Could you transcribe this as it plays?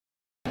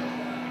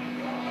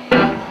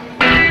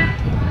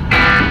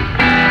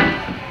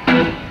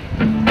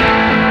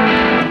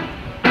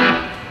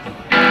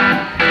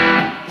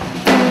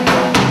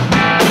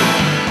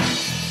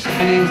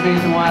is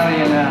Nathan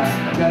Wiley, and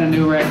I've got a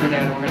new record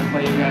out, and we're going to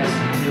play you guys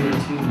some newer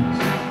tunes.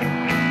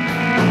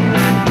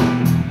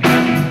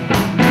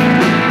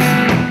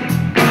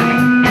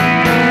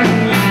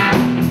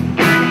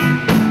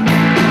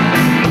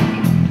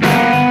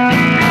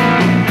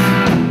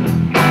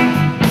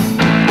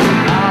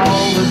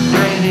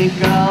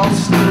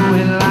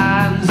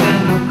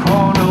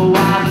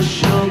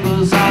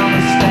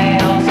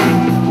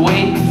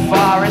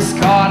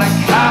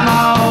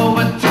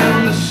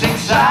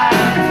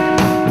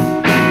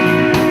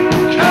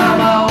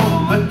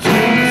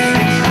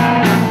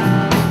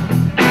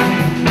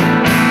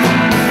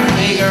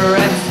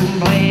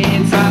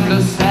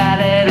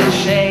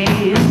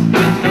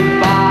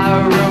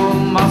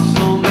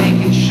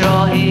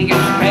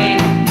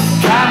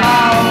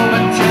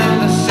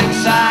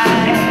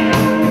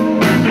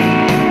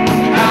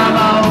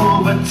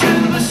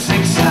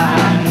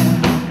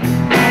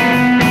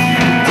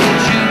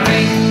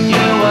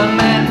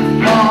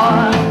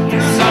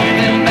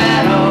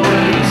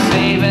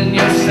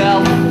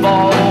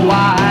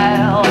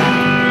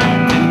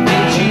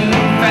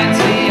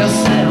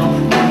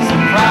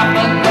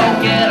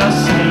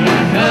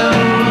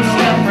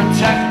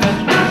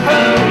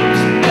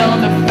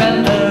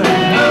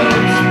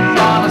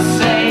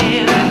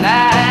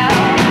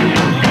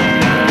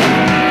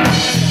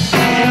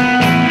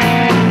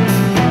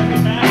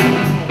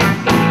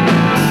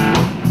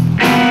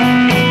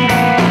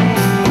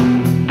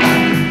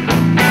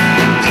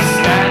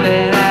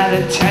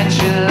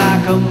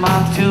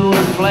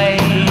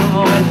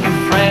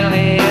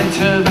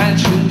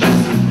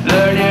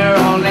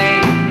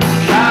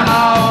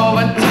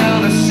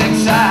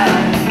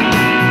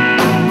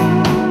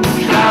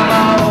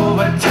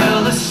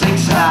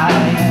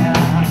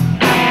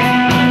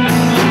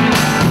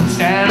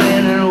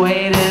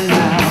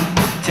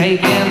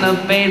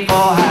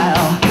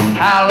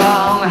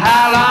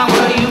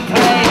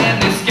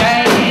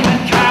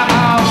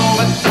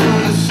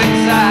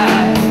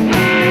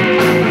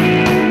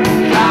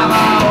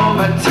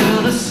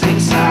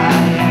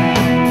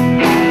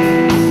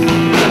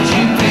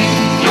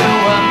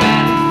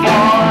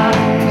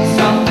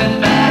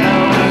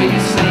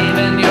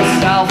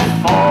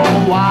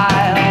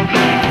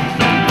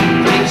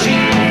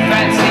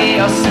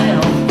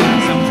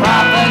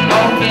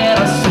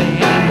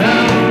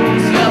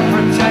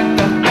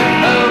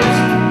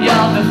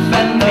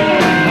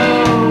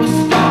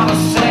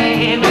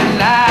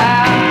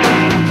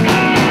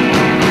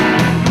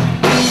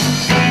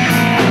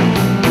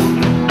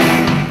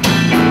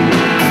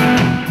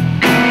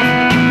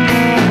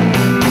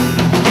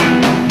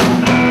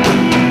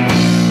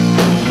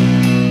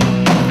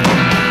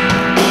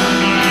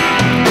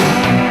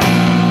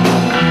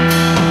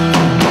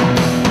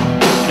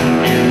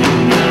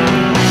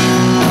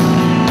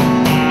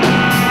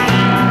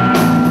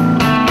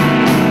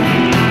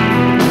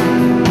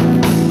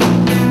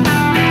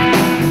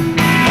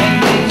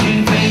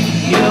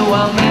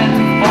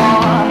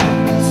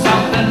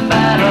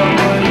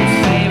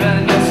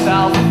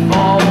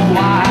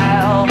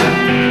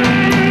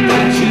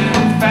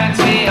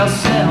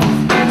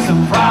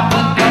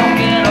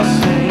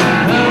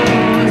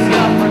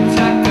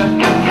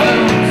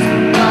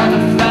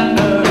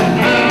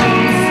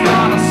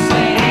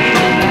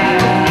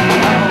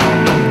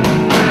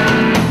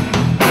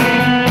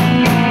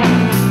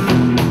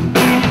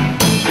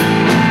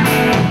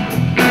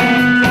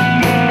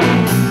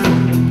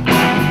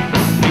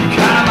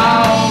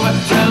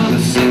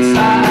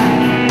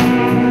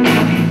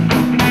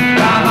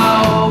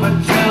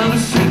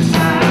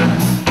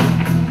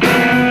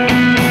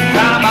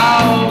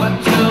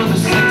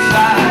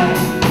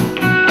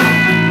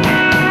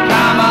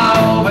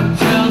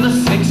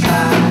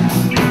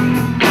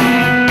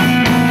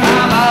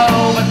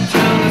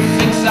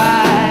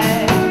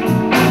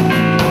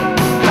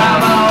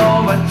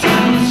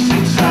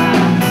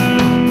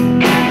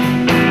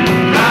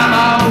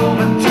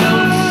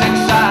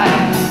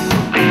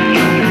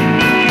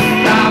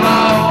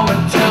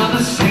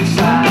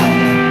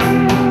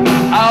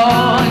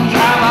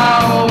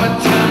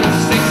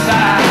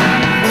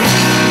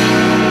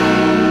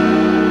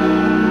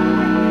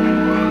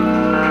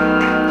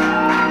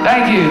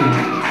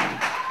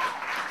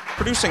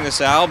 Producing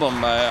this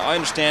album, I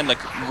understand like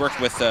you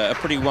worked with a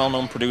pretty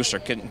well-known producer.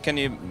 Can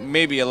you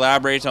maybe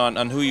elaborate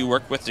on who you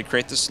worked with to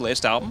create this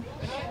latest album?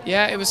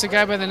 Yeah, it was a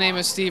guy by the name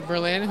of Steve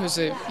Berlin, who's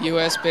a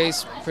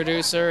US-based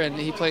producer, and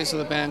he plays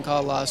with a band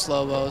called Los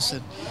Lobos.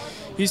 And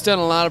he's done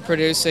a lot of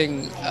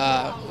producing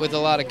with a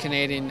lot of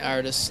Canadian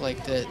artists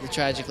like the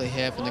Tragically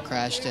Hip and the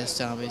Crash Test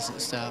Zombies and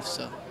stuff.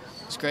 So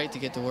it's great to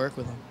get to work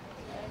with him.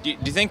 Do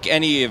you think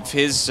any of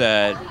his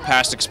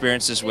past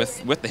experiences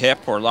with the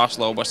Hip or Los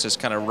Lobos has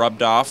kind of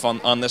rubbed off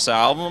on this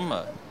album?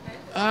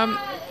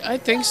 I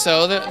think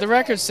so. The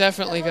record's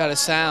definitely got a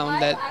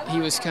sound that he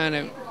was kind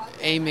of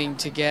aiming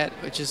to get,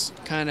 which is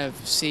kind of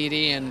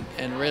seedy and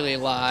really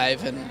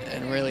live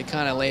and really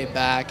kind of laid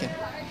back.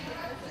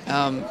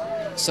 And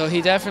so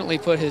he definitely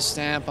put his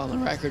stamp on the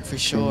record for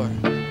sure.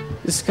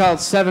 This is called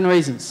 7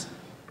 Reasons.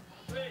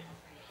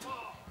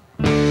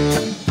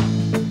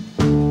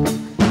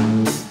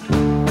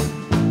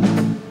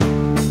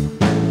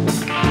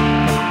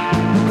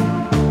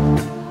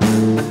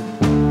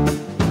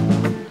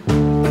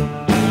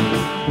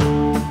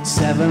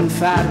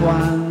 fat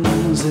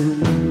ones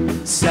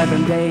in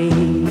 7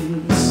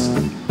 days.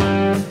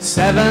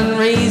 7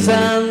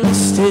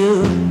 reasons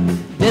to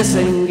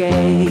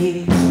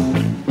disengage.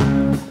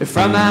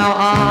 From now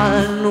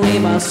on we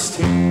must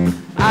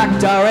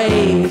act our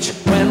age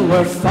when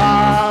we're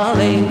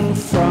falling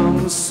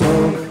from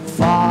so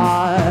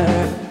far.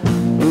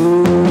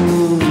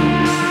 Ooh.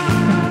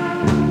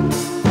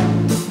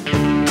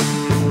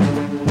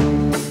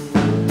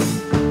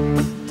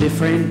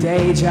 Different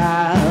day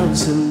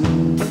jobs and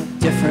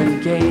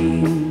different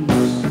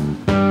games.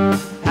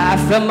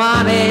 Half the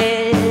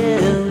money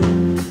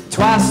and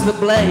twice the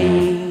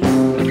blame.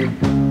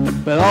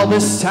 But all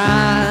this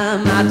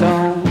time I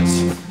don't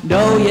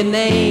know your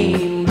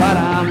name, but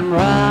I'm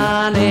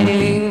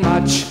running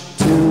much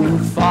too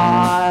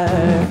far.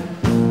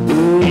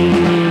 Ooh.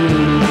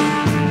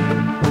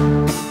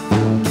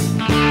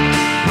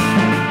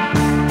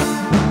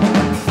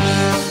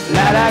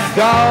 Let her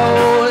go,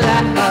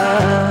 let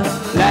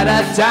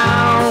her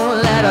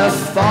down, let her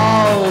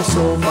fall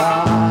so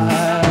far.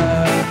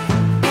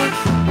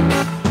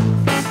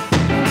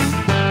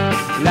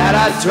 Let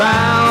her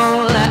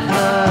drown, let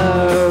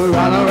her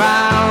run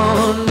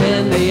around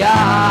in the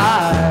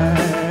yard.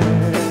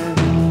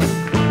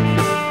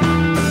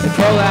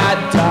 Throw that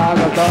dog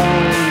a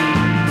bone.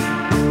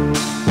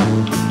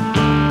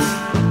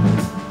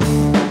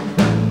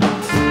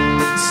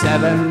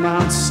 7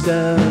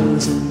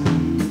 monsters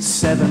in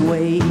 7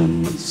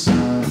 ways.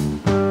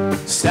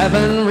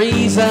 7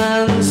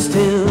 reasons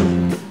to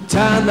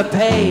turn the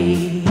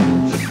page.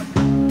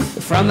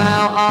 From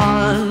now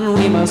on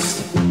we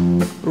must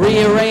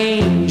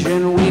rearrange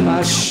and we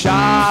must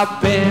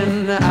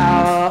sharpen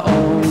our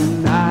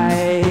own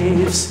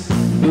knives.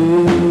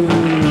 Ooh.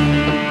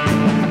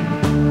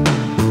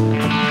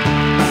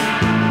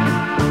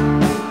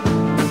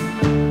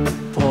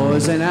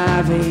 Poison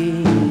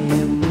ivy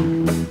and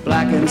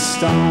blackened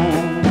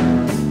stone.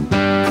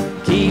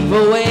 Keep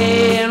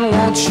away and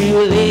won't you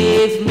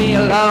leave me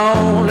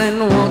alone, and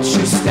won't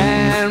you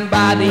stand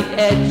by the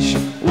edge,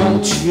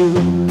 won't you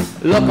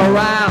look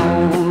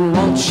around,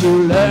 won't you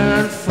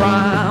learn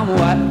from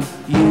what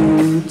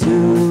you do.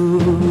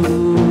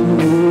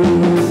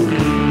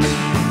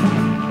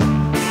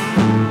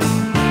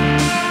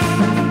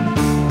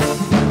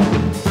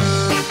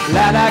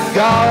 Let her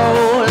go,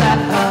 let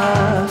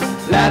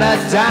her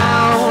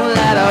down,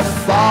 let her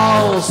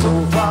fall so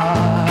far.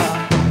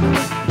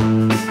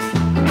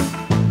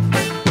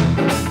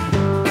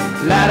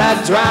 Let her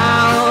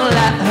drown,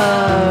 let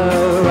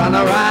her run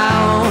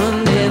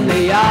around in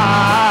the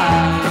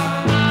yard.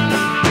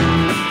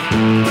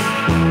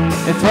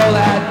 And throw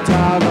that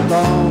dog a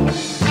bone.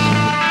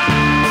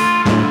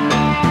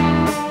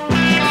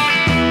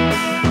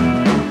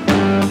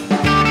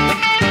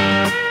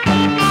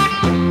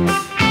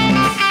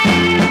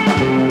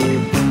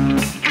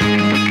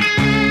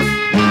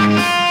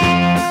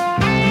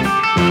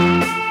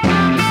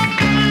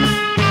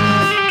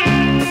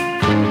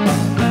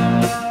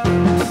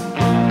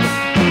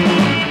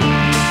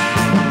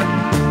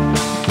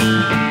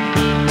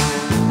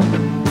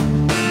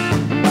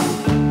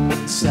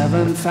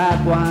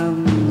 Fat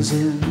ones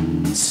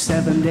in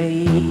 7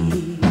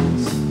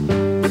 days.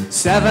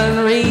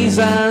 7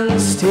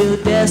 reasons to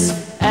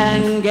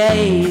disengage.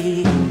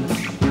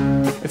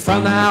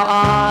 From now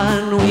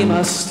on we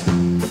must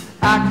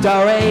act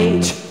our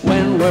age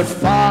when we're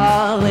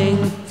falling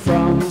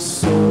from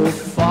so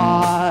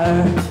far.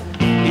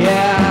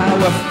 Yeah,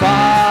 we're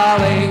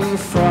falling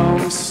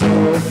from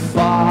so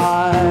far.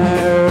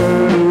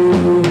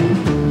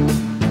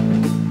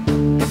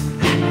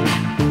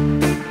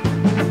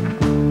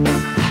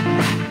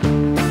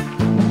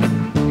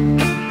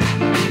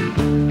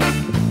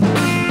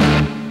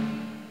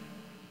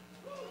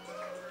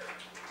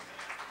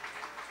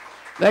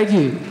 Thank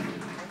you.